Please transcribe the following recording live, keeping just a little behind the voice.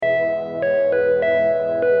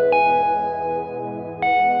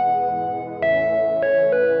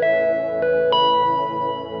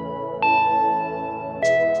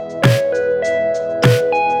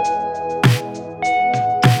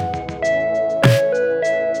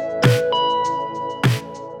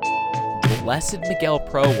Blessed Miguel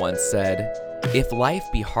Pro once said, "If life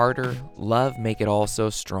be harder, love make it also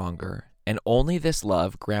stronger. And only this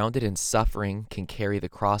love, grounded in suffering, can carry the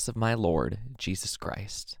cross of my Lord, Jesus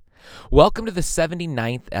Christ." Welcome to the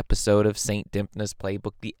 79th episode of St. Dymphna's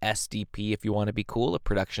Playbook, the SDP, if you want to be cool, a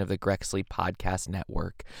production of the Grexley Podcast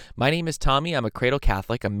Network. My name is Tommy. I'm a cradle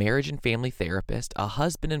Catholic, a marriage and family therapist, a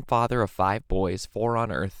husband and father of 5 boys, 4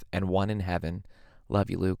 on earth and 1 in heaven. Love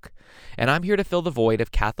you, Luke. And I'm here to fill the void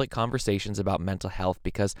of Catholic conversations about mental health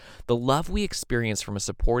because the love we experience from a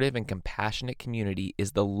supportive and compassionate community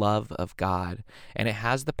is the love of God, and it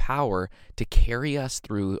has the power to carry us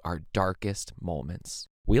through our darkest moments.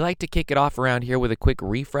 We like to kick it off around here with a quick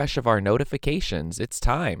refresh of our notifications. It's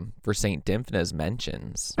time for St. Dymphna's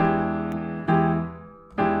Mentions.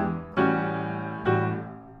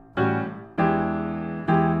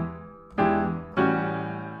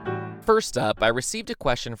 First up, I received a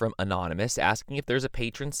question from Anonymous asking if there's a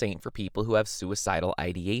patron saint for people who have suicidal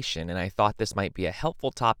ideation, and I thought this might be a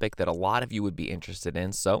helpful topic that a lot of you would be interested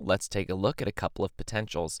in, so let's take a look at a couple of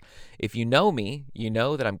potentials. If you know me, you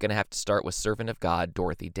know that I'm going to have to start with Servant of God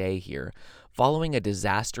Dorothy Day here. Following a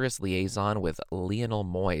disastrous liaison with Lionel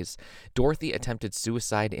Moyes, Dorothy attempted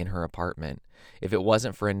suicide in her apartment. If it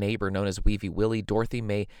wasn't for a neighbor known as Weevy Willie, Dorothy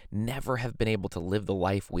may never have been able to live the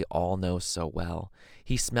life we all know so well.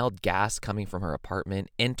 He smelled gas coming from her apartment,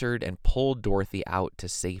 entered, and pulled Dorothy out to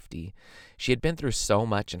safety. She had been through so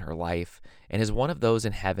much in her life, and is one of those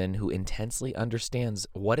in heaven who intensely understands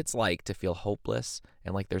what it's like to feel hopeless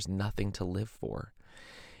and like there's nothing to live for.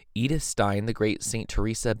 Edith Stein, the great St.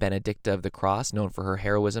 Teresa Benedicta of the Cross, known for her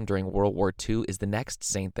heroism during World War II, is the next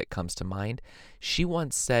saint that comes to mind. She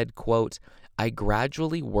once said, quote, "I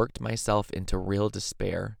gradually worked myself into real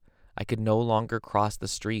despair. I could no longer cross the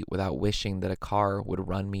street without wishing that a car would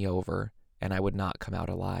run me over and I would not come out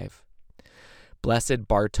alive." Blessed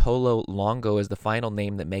Bartolo Longo is the final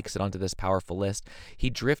name that makes it onto this powerful list. He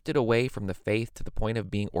drifted away from the faith to the point of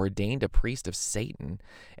being ordained a priest of Satan.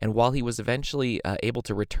 And while he was eventually able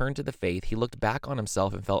to return to the faith, he looked back on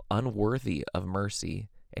himself and felt unworthy of mercy.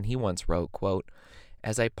 And he once wrote, quote,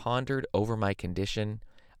 "As I pondered over my condition,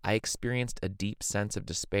 I experienced a deep sense of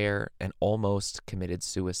despair and almost committed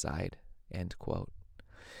suicide." End quote.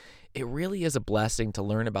 It really is a blessing to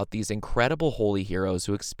learn about these incredible holy heroes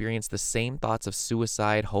who experience the same thoughts of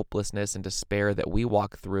suicide, hopelessness, and despair that we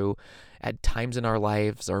walk through at times in our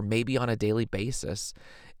lives or maybe on a daily basis.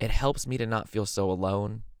 It helps me to not feel so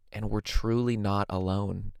alone, and we're truly not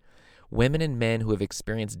alone. Women and men who have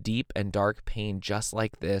experienced deep and dark pain just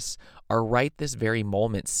like this are right this very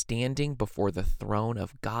moment standing before the throne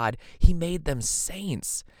of God. He made them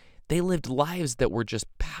saints. They lived lives that were just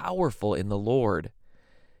powerful in the Lord.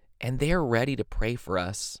 And they're ready to pray for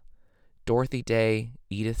us. Dorothy Day,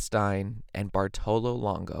 Edith Stein, and Bartolo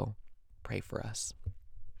Longo, pray for us.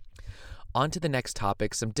 On to the next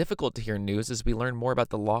topic, some difficult to hear news as we learn more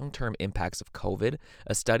about the long-term impacts of COVID.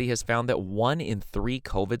 A study has found that 1 in 3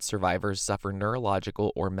 COVID survivors suffer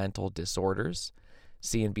neurological or mental disorders.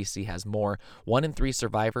 CNBC has more. 1 in 3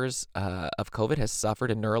 survivors of COVID has suffered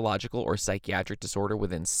a neurological or psychiatric disorder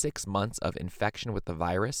within 6 months of infection with the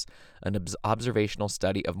virus. An observational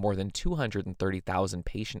study of more than 230,000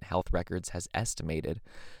 patient health records has estimated.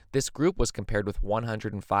 This group was compared with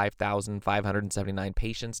 105,579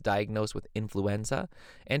 patients diagnosed with influenza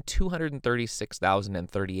and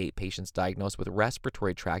 236,038 patients diagnosed with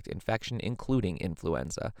respiratory tract infection, including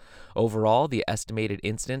influenza. Overall, the estimated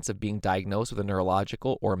incidence of being diagnosed with a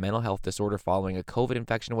neurological or mental health disorder following a COVID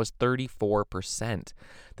infection was 34%.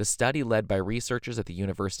 The study, led by researchers at the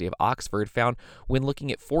University of Oxford, found when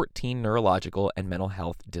looking at 14 neurological and mental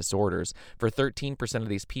health disorders. For 13% of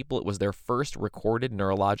these people, it was their first recorded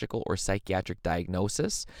neurological or psychiatric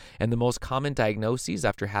diagnosis, and the most common diagnoses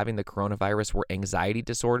after having the coronavirus were anxiety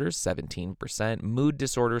disorders, 17%, mood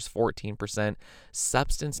disorders, 14%,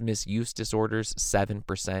 substance misuse disorders,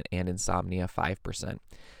 7%, and insomnia, 5%.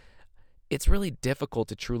 It's really difficult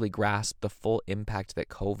to truly grasp the full impact that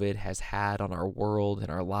COVID has had on our world and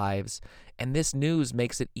our lives, and this news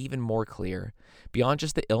makes it even more clear. Beyond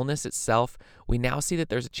just the illness itself, we now see that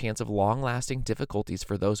there's a chance of long-lasting difficulties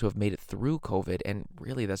for those who have made it through COVID, and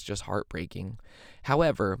really that's just heartbreaking.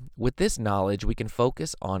 However, with this knowledge, we can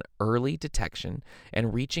focus on early detection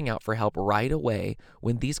and reaching out for help right away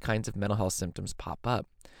when these kinds of mental health symptoms pop up,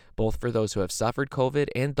 both for those who have suffered COVID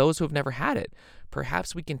and those who have never had it.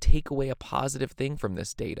 Perhaps we can take away a positive thing from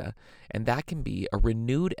this data, and that can be a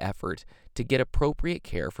renewed effort to get appropriate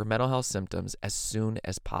care for mental health symptoms as soon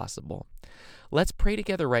as possible. Let's pray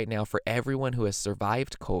together right now for everyone who has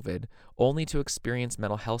survived COVID only to experience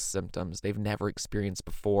mental health symptoms they've never experienced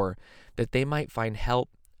before, that they might find help,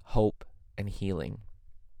 hope, and healing.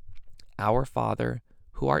 Our Father,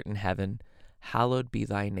 who art in heaven, hallowed be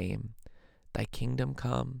thy name. Thy kingdom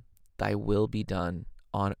come, thy will be done,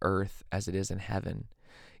 on earth as it is in heaven.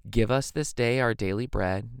 Give us this day our daily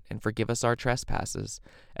bread, and forgive us our trespasses,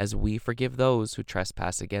 as we forgive those who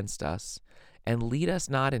trespass against us. And lead us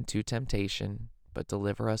not into temptation, but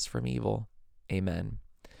deliver us from evil. Amen.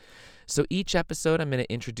 So each episode, I'm going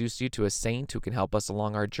to introduce you to a saint who can help us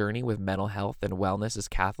along our journey with mental health and wellness as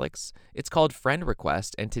Catholics. It's called Friend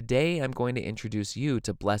Request, and today I'm going to introduce you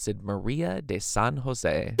to Blessed Maria de San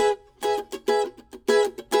Jose.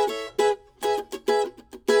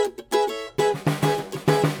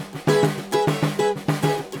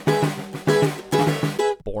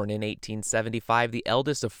 Born in 1875, the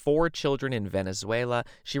eldest of 4 children in Venezuela,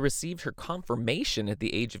 she received her confirmation at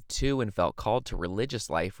the age of 2 and felt called to religious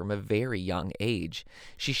life from a very young age.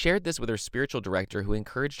 She shared this with her spiritual director, who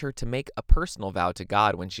encouraged her to make a personal vow to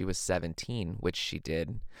God when she was 17, which she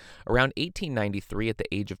did. Around 1893, at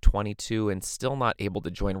the age of 22 and still not able to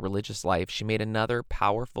join religious life, she made another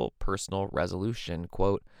powerful personal resolution,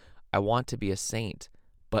 quote, "I want to be a saint,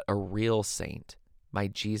 but a real saint. My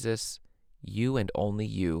Jesus, you and only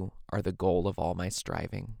you are the goal of all my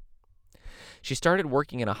striving." She started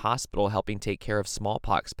working in a hospital helping take care of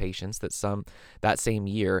smallpox patients that same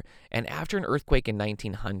year, and after an earthquake in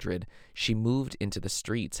 1900, she moved into the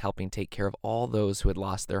streets helping take care of all those who had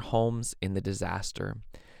lost their homes in the disaster.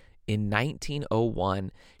 In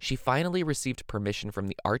 1901, she finally received permission from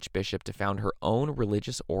the Archbishop to found her own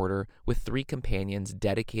religious order with 3 companions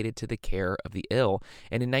dedicated to the care of the ill,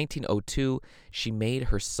 and in 1902, she made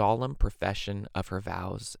her solemn profession of her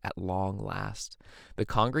vows at long last. The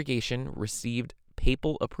congregation received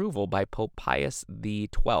papal approval by Pope Pius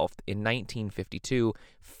XII in 1952,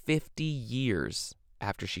 50 years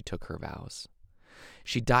after she took her vows.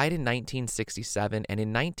 She died in 1967, and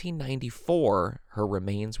in 1994, her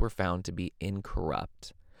remains were found to be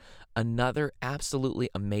incorrupt. Another absolutely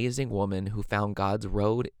amazing woman who found God's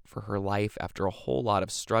road for her life after a whole lot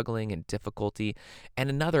of struggling and difficulty, and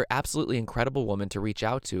another absolutely incredible woman to reach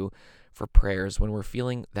out to for prayers when we're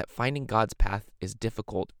feeling that finding God's path is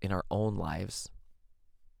difficult in our own lives.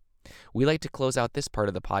 We like to close out this part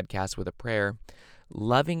of the podcast with a prayer.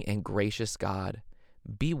 Loving and gracious God,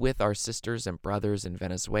 be with our sisters and brothers in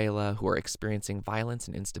Venezuela who are experiencing violence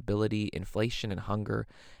and instability, inflation and hunger.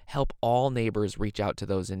 Help all neighbors reach out to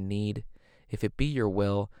those in need. If it be your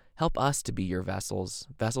will, help us to be your vessels,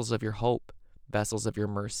 vessels of your hope, vessels of your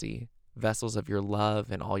mercy, vessels of your love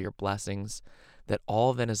and all your blessings, that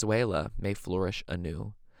all Venezuela may flourish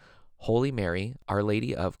anew. Holy Mary, Our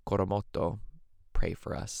Lady of Coromoto, pray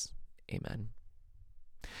for us. Amen.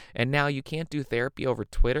 And now, you can't do therapy over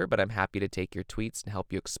Twitter, but I'm happy to take your tweets and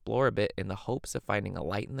help you explore a bit in the hopes of finding a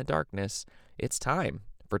light in the darkness. It's time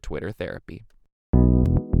for Twitter therapy.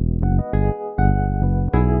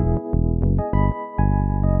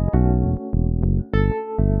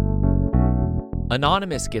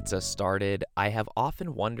 Anonymous gets us started. I have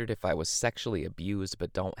often wondered if I was sexually abused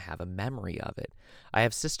but don't have a memory of it. I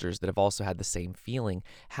have sisters that have also had the same feeling.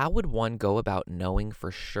 How would one go about knowing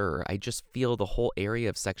for sure? I just feel the whole area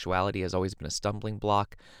of sexuality has always been a stumbling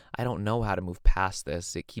block. I don't know how to move past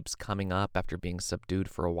this. It keeps coming up after being subdued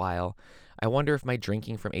for a while. I wonder if my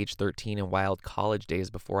drinking from age 13 and wild college days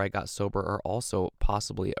before I got sober are also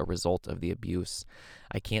possibly a result of the abuse.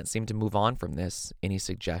 I can't seem to move on from this. Any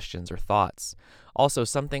suggestions or thoughts? Also,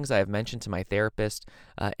 some things I have mentioned to my therapist,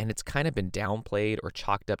 and it's kind of been downplayed or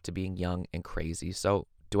chalked up to being young and crazy. So,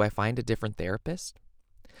 do I find a different therapist?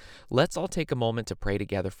 Let's all take a moment to pray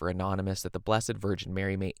together for Anonymous, that the Blessed Virgin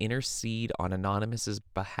Mary may intercede on Anonymous's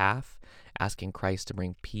behalf, asking Christ to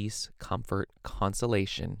bring peace, comfort,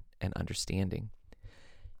 consolation, and understanding.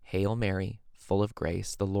 Hail Mary, full of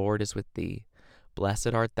grace, the Lord is with thee.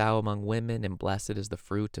 Blessed art thou among women, and blessed is the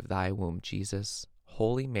fruit of thy womb, Jesus.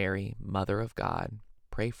 Holy Mary, Mother of God,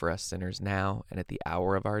 pray for us sinners now and at the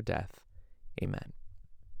hour of our death. Amen.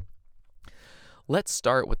 Let's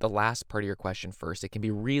start with the last part of your question first. It can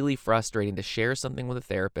be really frustrating to share something with a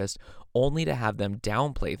therapist only to have them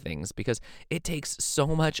downplay things, because it takes so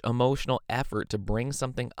much emotional effort to bring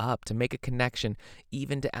something up, to make a connection,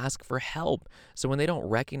 even to ask for help. So when they don't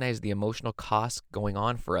recognize the emotional cost going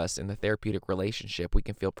on for us in the therapeutic relationship, we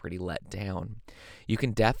can feel pretty let down. You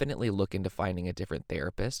can definitely look into finding a different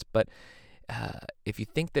therapist, but if you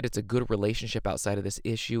think that it's a good relationship outside of this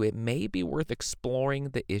issue, it may be worth exploring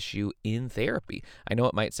the issue in therapy. I know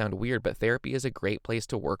it might sound weird, but therapy is a great place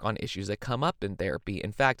to work on issues that come up in therapy.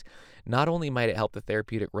 In fact, not only might it help the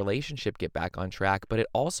therapeutic relationship get back on track, but it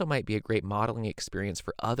also might be a great modeling experience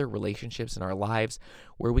for other relationships in our lives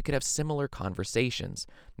where we could have similar conversations.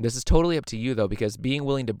 This is totally up to you, though, because being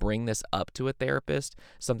willing to bring this up to a therapist,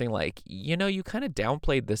 something like, you kind of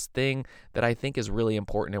downplayed this thing that I think is really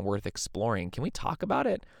important and worth exploring. Can we talk about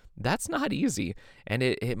it? That's not easy, and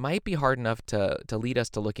it might be hard enough to lead us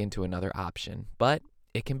to look into another option, but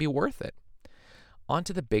it can be worth it. On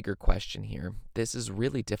to the bigger question here. This is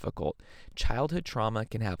really difficult. Childhood trauma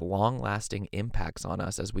can have long-lasting impacts on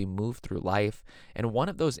us as we move through life, and one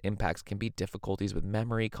of those impacts can be difficulties with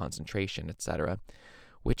memory, concentration, etc.,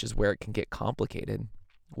 which is where it can get complicated.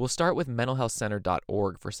 We'll start with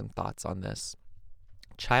mentalhealthcenter.org for some thoughts on this.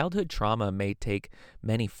 Childhood trauma may take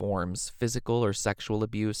many forms: physical or sexual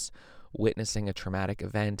abuse, witnessing a traumatic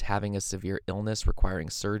event, having a severe illness requiring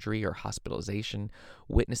surgery or hospitalization,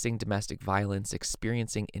 witnessing domestic violence,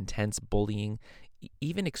 experiencing intense bullying,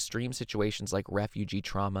 even extreme situations like refugee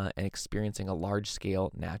trauma, and experiencing a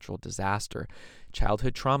large-scale natural disaster.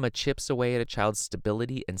 Childhood trauma chips away at a child's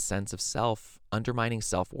stability and sense of self, undermining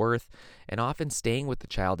self-worth, and often staying with the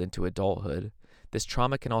child into adulthood. This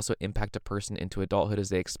trauma can also impact a person into adulthood as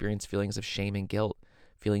they experience feelings of shame and guilt,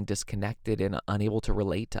 feeling disconnected and unable to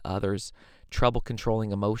relate to others, trouble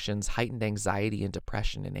controlling emotions, heightened anxiety and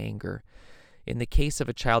depression and anger. In the case of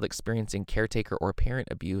a child experiencing caretaker or parent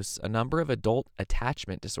abuse, a number of adult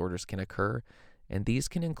attachment disorders can occur, and these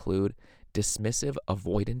can include dismissive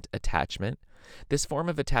avoidant attachment. This form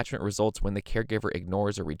of attachment results when the caregiver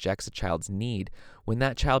ignores or rejects a child's need. When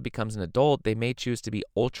that child becomes an adult, they may choose to be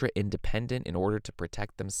ultra independent in order to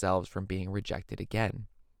protect themselves from being rejected again.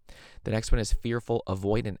 The next one is fearful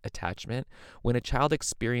avoidant attachment. When a child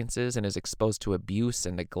experiences and is exposed to abuse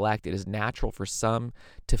and neglect, it is natural for some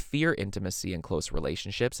to fear intimacy in close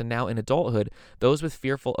relationships. And now in adulthood, those with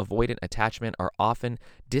fearful avoidant attachment are often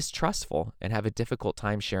distrustful and have a difficult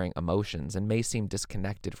time sharing emotions and may seem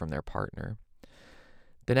disconnected from their partner.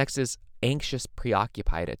 The next is anxious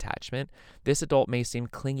preoccupied attachment. This adult may seem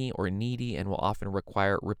clingy or needy and will often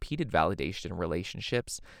require repeated validation in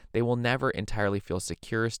relationships. They will never entirely feel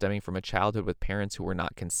secure, stemming from a childhood with parents who were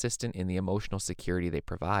not consistent in the emotional security they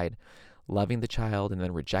provide. Loving the child and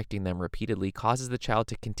then rejecting them repeatedly causes the child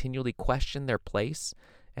to continually question their place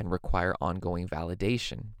and require ongoing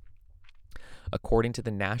validation. According to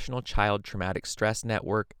the National Child Traumatic Stress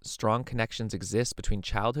Network, strong connections exist between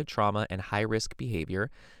childhood trauma and high-risk behavior,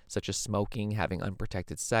 such as smoking, having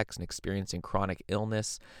unprotected sex, and experiencing chronic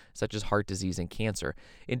illness, such as heart disease and cancer.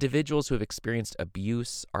 Individuals who have experienced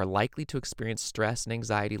abuse are likely to experience stress and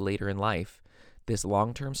anxiety later in life. This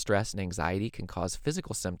long-term stress and anxiety can cause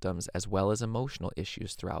physical symptoms as well as emotional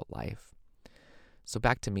issues throughout life. So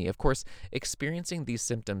back to me. Of course, experiencing these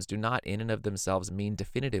symptoms do not in and of themselves mean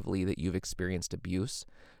definitively that you've experienced abuse,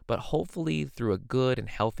 but hopefully through a good and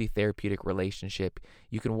healthy therapeutic relationship,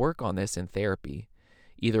 you can work on this in therapy,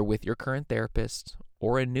 either with your current therapist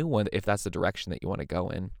or a new one if that's the direction that you want to go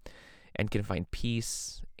in, and can find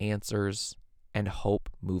peace, answers, and hope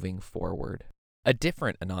moving forward. A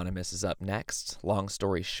different anonymous is up next. Long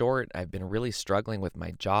story short, I've been really struggling with my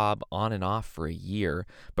job on and off for a year,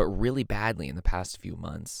 but really badly in the past few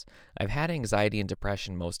months. I've had anxiety and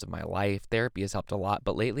depression most of my life. Therapy has helped a lot,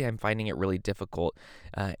 but lately I'm finding it really difficult,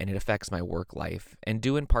 and it affects my work life. And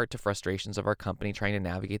due in part to frustrations of our company trying to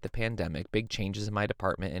navigate the pandemic, big changes in my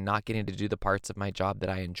department, and not getting to do the parts of my job that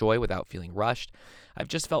I enjoy without feeling rushed, I've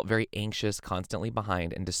just felt very anxious, constantly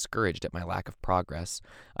behind, and discouraged at my lack of progress.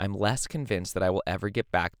 I'm less convinced that I will ever get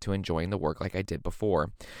back to enjoying the work like I did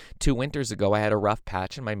before. 2 winters ago, I had a rough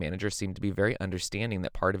patch, and my manager seemed to be very understanding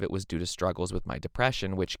that part of it was due to struggles with my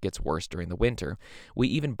depression, which gets worse during the winter. We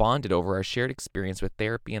even bonded over our shared experience with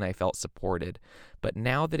therapy, and I felt supported. But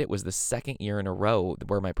now that it was the second year in a row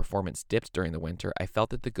where my performance dipped during the winter, I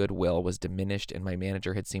felt that the goodwill was diminished, and my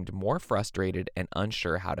manager had seemed more frustrated and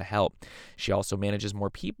unsure how to help. She also manages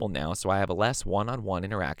more people now, so I have a less one-on-one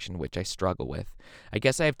interaction, which I struggle with. I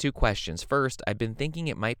guess I have 2 questions. First, I've been thinking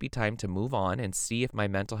it might be time to move on and see if my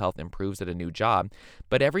mental health improves at a new job,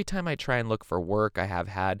 but every time I try and look for work, I have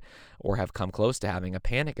had or have come close to having a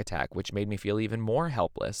panic attack, which made me feel even more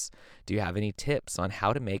helpless. Do you have any tips on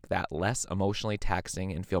how to make that less emotionally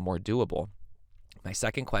taxing and feel more doable? My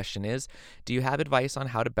second question is, do you have advice on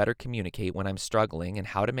how to better communicate when I'm struggling and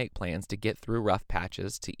how to make plans to get through rough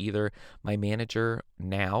patches to either my manager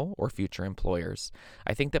now or future employers?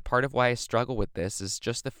 I think that part of why I struggle with this is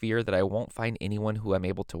just the fear that I won't find anyone who I'm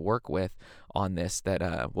able to work with on this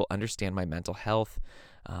that will understand my mental health,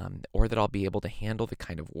 or that I'll be able to handle the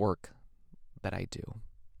kind of work that I do.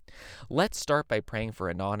 Let's start by praying for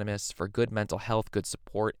Anonymous, for good mental health, good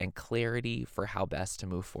support, and clarity for how best to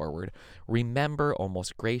move forward. Remember, O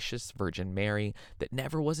most gracious Virgin Mary, that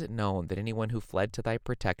never was it known that anyone who fled to thy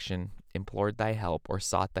protection, implored thy help, or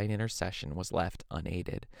sought thine intercession was left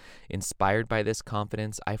unaided. Inspired by this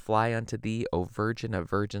confidence, I fly unto thee, O Virgin of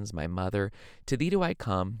Virgins, my Mother. To thee do I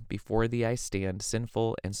come, before thee I stand,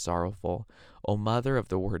 sinful and sorrowful. O Mother of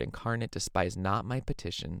the Word incarnate, despise not my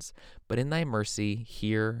petitions, but in thy mercy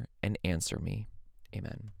hear and answer me.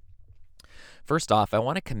 Amen. First off, I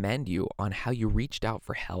want to commend you on how you reached out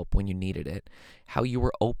for help when you needed it, how you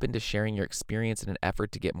were open to sharing your experience in an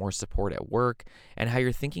effort to get more support at work, and how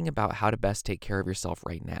you're thinking about how to best take care of yourself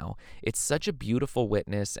right now. It's such a beautiful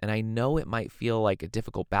witness, and I know it might feel like a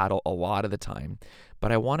difficult battle a lot of the time,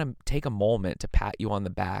 but I want to take a moment to pat you on the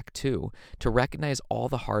back, too, to recognize all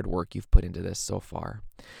the hard work you've put into this so far.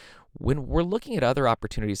 When we're looking at other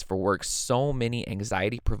opportunities for work, so many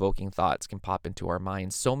anxiety-provoking thoughts can pop into our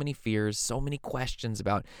minds, so many fears, so many questions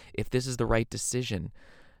about if this is the right decision,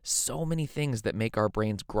 so many things that make our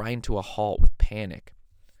brains grind to a halt with panic.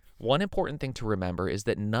 One important thing to remember is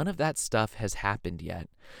that none of that stuff has happened yet.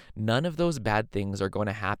 None of those bad things are going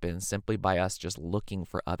to happen simply by us just looking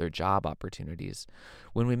for other job opportunities.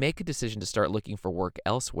 When we make a decision to start looking for work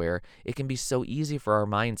elsewhere, it can be so easy for our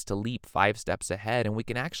minds to leap 5 steps ahead, and we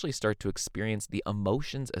can actually start to experience the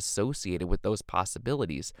emotions associated with those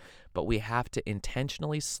possibilities. But we have to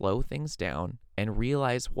intentionally slow things down and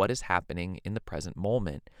realize what is happening in the present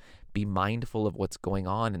moment. Be mindful of what's going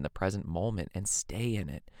on in the present moment and stay in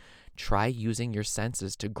it. Try using your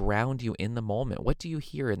senses to ground you in the moment. What do you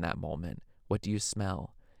hear in that moment? What do you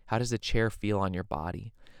smell? How does the chair feel on your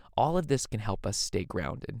body? All of this can help us stay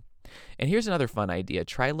grounded. And here's another fun idea.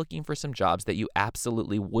 Try looking for some jobs that you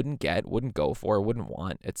absolutely wouldn't get, wouldn't go for, wouldn't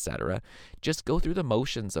want, etc. Just go through the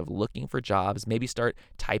motions of looking for jobs, maybe start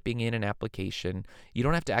typing in an application. You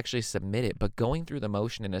don't have to actually submit it, but going through the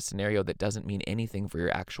motion in a scenario that doesn't mean anything for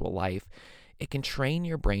your actual life, it can train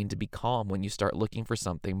your brain to be calm when you start looking for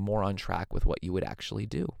something more on track with what you would actually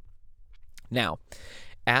do. Now,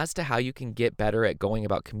 as to how you can get better at going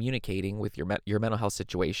about communicating with your mental health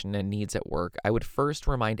situation and needs at work, I would first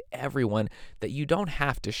remind everyone that you don't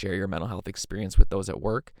have to share your mental health experience with those at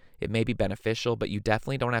work. It may be beneficial, but you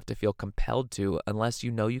definitely don't have to feel compelled to unless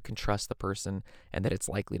you know you can trust the person and that it's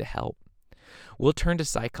likely to help. We'll turn to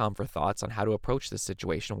PsyCom for thoughts on how to approach this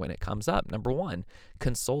situation when it comes up. Number 1,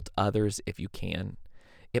 consult others if you can.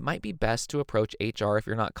 It might be best to approach HR if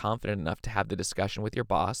you're not confident enough to have the discussion with your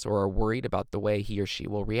boss or are worried about the way he or she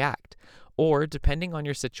will react. Or, depending on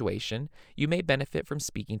your situation, you may benefit from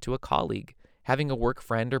speaking to a colleague. Having a work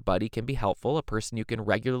friend or buddy can be helpful, a person you can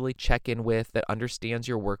regularly check in with that understands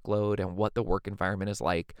your workload and what the work environment is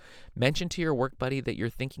like. Mention to your work buddy that you're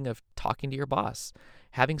thinking of talking to your boss.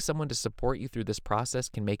 Having someone to support you through this process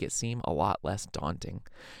can make it seem a lot less daunting.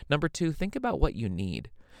 Number 2, think about what you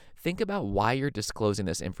need. Think about why you're disclosing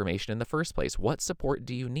this information in the first place. What support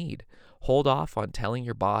do you need? Hold off on telling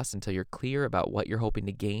your boss until you're clear about what you're hoping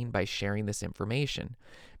to gain by sharing this information.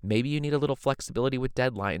 Maybe you need a little flexibility with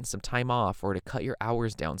deadlines, some time off, or to cut your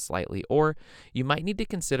hours down slightly. Or you might need to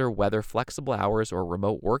consider whether flexible hours or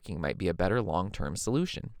remote working might be a better long-term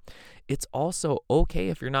solution. It's also okay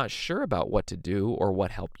if you're not sure about what to do or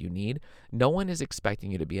what help you need. No one is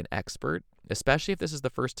expecting you to be an expert, especially if this is the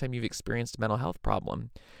first time you've experienced a mental health problem.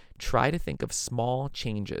 Try to think of small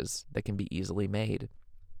changes that can be easily made.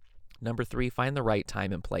 Number 3, find the right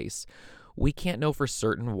time and place. We can't know for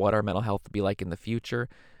certain what our mental health will be like in the future,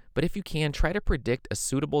 but if you can, try to predict a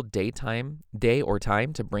suitable day or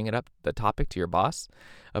time to bring the topic to your boss.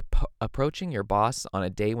 Approaching your boss on a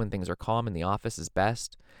day when things are calm in the office is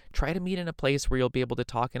best. Try to meet in a place where you'll be able to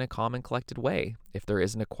talk in a calm and collected way. If there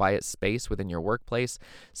isn't a quiet space within your workplace,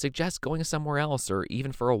 suggest going somewhere else or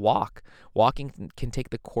even for a walk. Walking can take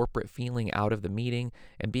the corporate feeling out of the meeting,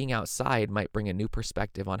 and being outside might bring a new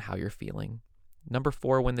perspective on how you're feeling. Number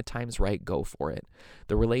 4, when the time's right, go for it.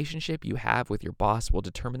 The relationship you have with your boss will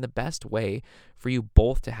determine the best way for you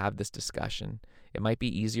both to have this discussion. It might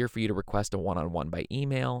be easier for you to request a one-on-one by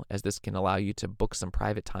email, as this can allow you to book some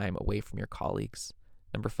private time away from your colleagues.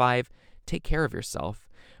 Number 5, take care of yourself.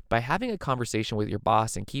 By having a conversation with your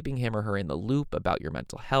boss and keeping him or her in the loop about your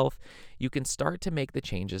mental health, you can start to make the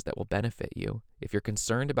changes that will benefit you. If you're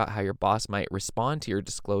concerned about how your boss might respond to your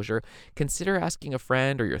disclosure, consider asking a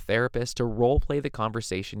friend or your therapist to role play the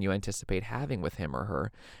conversation you anticipate having with him or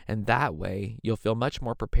her, and that way you'll feel much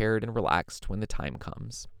more prepared and relaxed when the time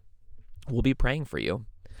comes. We'll be praying for you.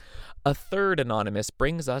 A third anonymous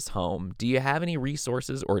brings us home. Do you have any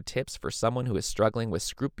resources or tips for someone who is struggling with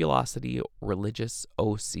scrupulosity, religious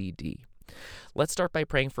OCD? Let's start by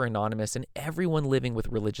praying for Anonymous and everyone living with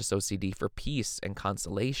religious OCD for peace and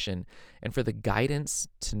consolation and for the guidance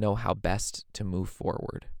to know how best to move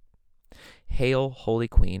forward. Hail, Holy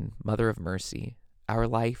Queen, Mother of Mercy, our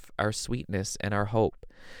life, our sweetness, and our hope.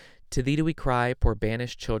 To thee do we cry, poor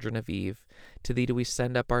banished children of Eve. To thee do we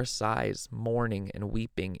send up our sighs, mourning and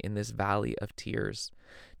weeping in this valley of tears.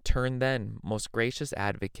 Turn then, most gracious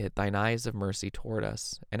Advocate, thine eyes of mercy toward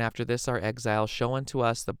us, and after this our exile show unto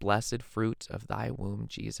us the blessed fruit of thy womb,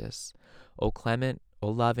 Jesus. O clement, O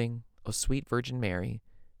loving, O sweet Virgin Mary,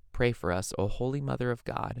 pray for us, O Holy Mother of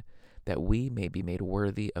God, that we may be made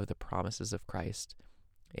worthy of the promises of Christ.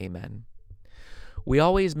 Amen. We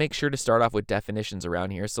always make sure to start off with definitions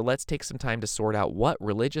around here, so let's take some time to sort out what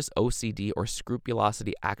religious OCD or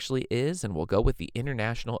scrupulosity actually is, and we'll go with the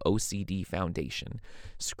International OCD Foundation.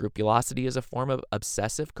 Scrupulosity is a form of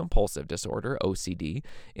obsessive-compulsive disorder, OCD,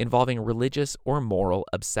 involving religious or moral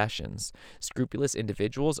obsessions. Scrupulous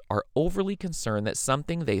individuals are overly concerned that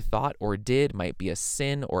something they thought or did might be a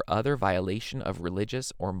sin or other violation of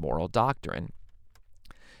religious or moral doctrine.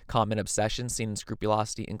 Common obsessions seen in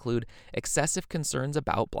scrupulosity include excessive concerns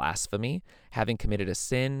about blasphemy, having committed a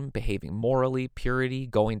sin, behaving morally, purity,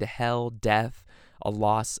 going to hell, death, a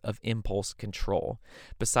loss of impulse control.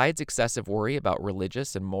 Besides excessive worry about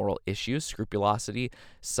religious and moral issues, scrupulosity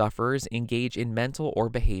sufferers engage in mental or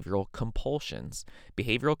behavioral compulsions.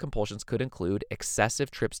 Behavioral compulsions could include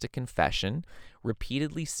excessive trips to confession,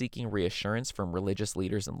 repeatedly seeking reassurance from religious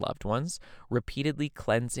leaders and loved ones, repeatedly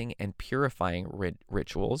cleansing and purifying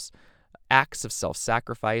rituals, acts of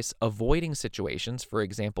self-sacrifice, avoiding situations, for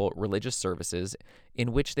example, religious services,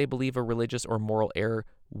 in which they believe a religious or moral error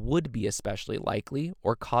would be especially likely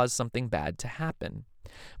or cause something bad to happen.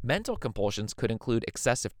 Mental compulsions could include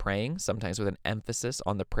excessive praying, sometimes with an emphasis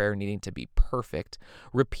on the prayer needing to be perfect,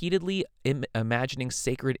 repeatedly imagining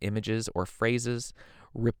sacred images or phrases,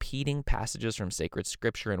 repeating passages from sacred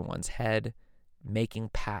scripture in one's head, making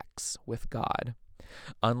pacts with God.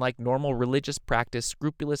 Unlike normal religious practice,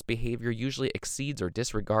 scrupulous behavior usually exceeds or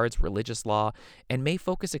disregards religious law and may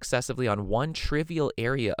focus excessively on one trivial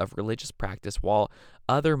area of religious practice while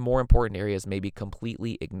other more important areas may be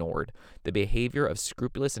completely ignored. The behavior of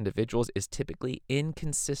scrupulous individuals is typically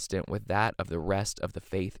inconsistent with that of the rest of the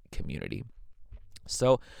faith community.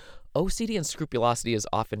 So, OCD and scrupulosity is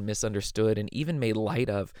often misunderstood and even made light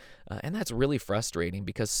of, and that's really frustrating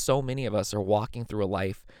because so many of us are walking through a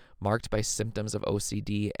life marked by symptoms of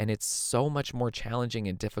OCD, and it's so much more challenging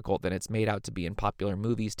and difficult than it's made out to be in popular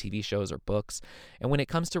movies, TV shows, or books. And when it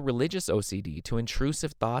comes to religious OCD, to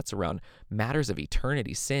intrusive thoughts around matters of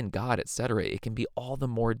eternity, sin, God, etc., it can be all the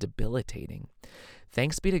more debilitating.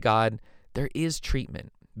 Thanks be to God, there is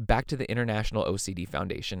treatment. Back to the International OCD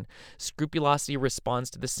Foundation, scrupulosity responds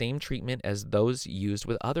to the same treatment as those used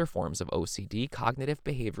with other forms of OCD, cognitive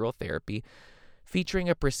behavioral therapy, featuring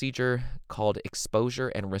a procedure called exposure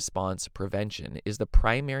and response prevention, is the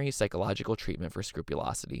primary psychological treatment for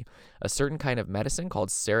scrupulosity. A certain kind of medicine called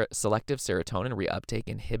selective serotonin reuptake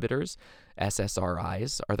inhibitors,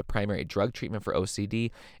 SSRIs, are the primary drug treatment for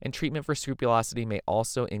OCD, and treatment for scrupulosity may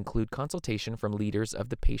also include consultation from leaders of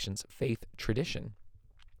the patient's faith tradition.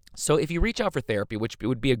 So if you reach out for therapy, which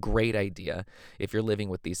would be a great idea if you're living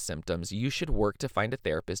with these symptoms, you should work to find a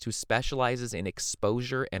therapist who specializes in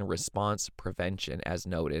exposure and response prevention, as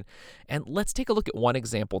noted. And let's take a look at one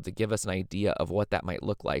example to give us an idea of what that might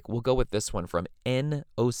look like. We'll go with this one from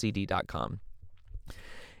NOCD.com.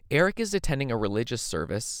 Eric is attending a religious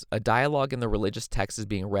service. A dialogue in the religious text is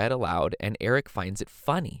being read aloud, and Eric finds it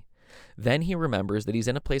funny. Then he remembers that he's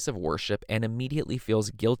in a place of worship and immediately feels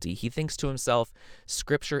guilty. He thinks to himself,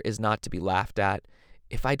 Scripture is not to be laughed at.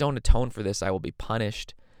 If I don't atone for this, I will be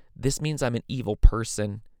punished. This means I'm an evil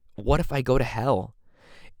person. What if I go to hell?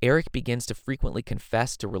 Eric begins to frequently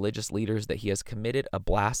confess to religious leaders that he has committed a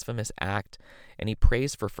blasphemous act, and he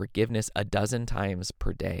prays for forgiveness 12 times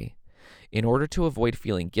per day. In order to avoid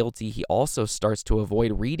feeling guilty, he also starts to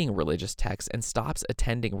avoid reading religious texts and stops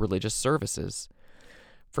attending religious services.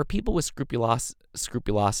 For people with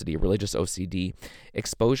scrupulosity, religious OCD,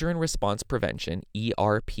 exposure and response prevention,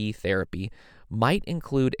 ERP therapy, might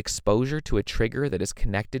include exposure to a trigger that is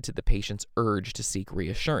connected to the patient's urge to seek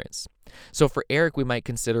reassurance. So for Eric, we might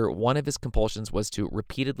consider one of his compulsions was to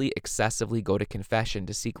repeatedly, excessively go to confession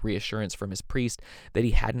to seek reassurance from his priest that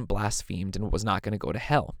he hadn't blasphemed and was not going to go to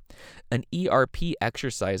hell. An ERP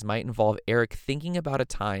exercise might involve Eric thinking about a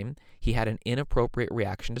time he had an inappropriate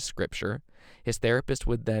reaction to scripture. His therapist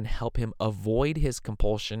would then help him avoid his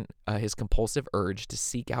compulsive urge to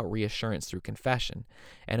seek out reassurance through confession.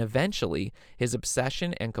 And eventually, his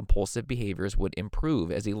obsession and compulsive behaviors would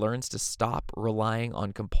improve as he learns to stop relying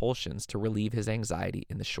on compulsions to relieve his anxiety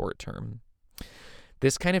in the short term.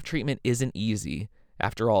 This kind of treatment isn't easy.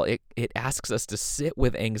 After all, it asks us to sit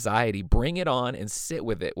with anxiety, bring it on, and sit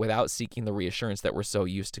with it without seeking the reassurance that we're so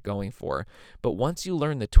used to going for. But once you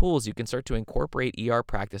learn the tools, you can start to incorporate ER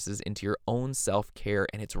practices into your own self-care,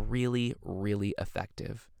 and it's really, really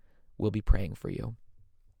effective. We'll be praying for you.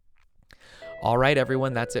 All right,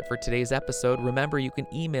 everyone, that's it for today's episode. Remember, you can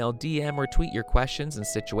email, DM, or tweet your questions and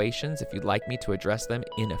situations if you'd like me to address them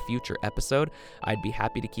in a future episode. I'd be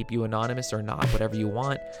happy to keep you anonymous or not, whatever you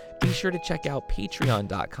want. Be sure to check out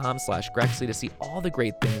patreon.com/Grexley to see all the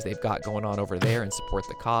great things they've got going on over there and support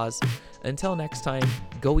the cause. Until next time,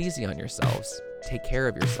 go easy on yourselves. Take care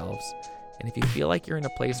of yourselves. And if you feel like you're in a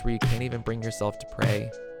place where you can't even bring yourself to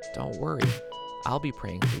pray, don't worry. I'll be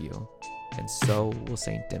praying for you. And so will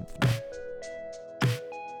Saint Dymphna.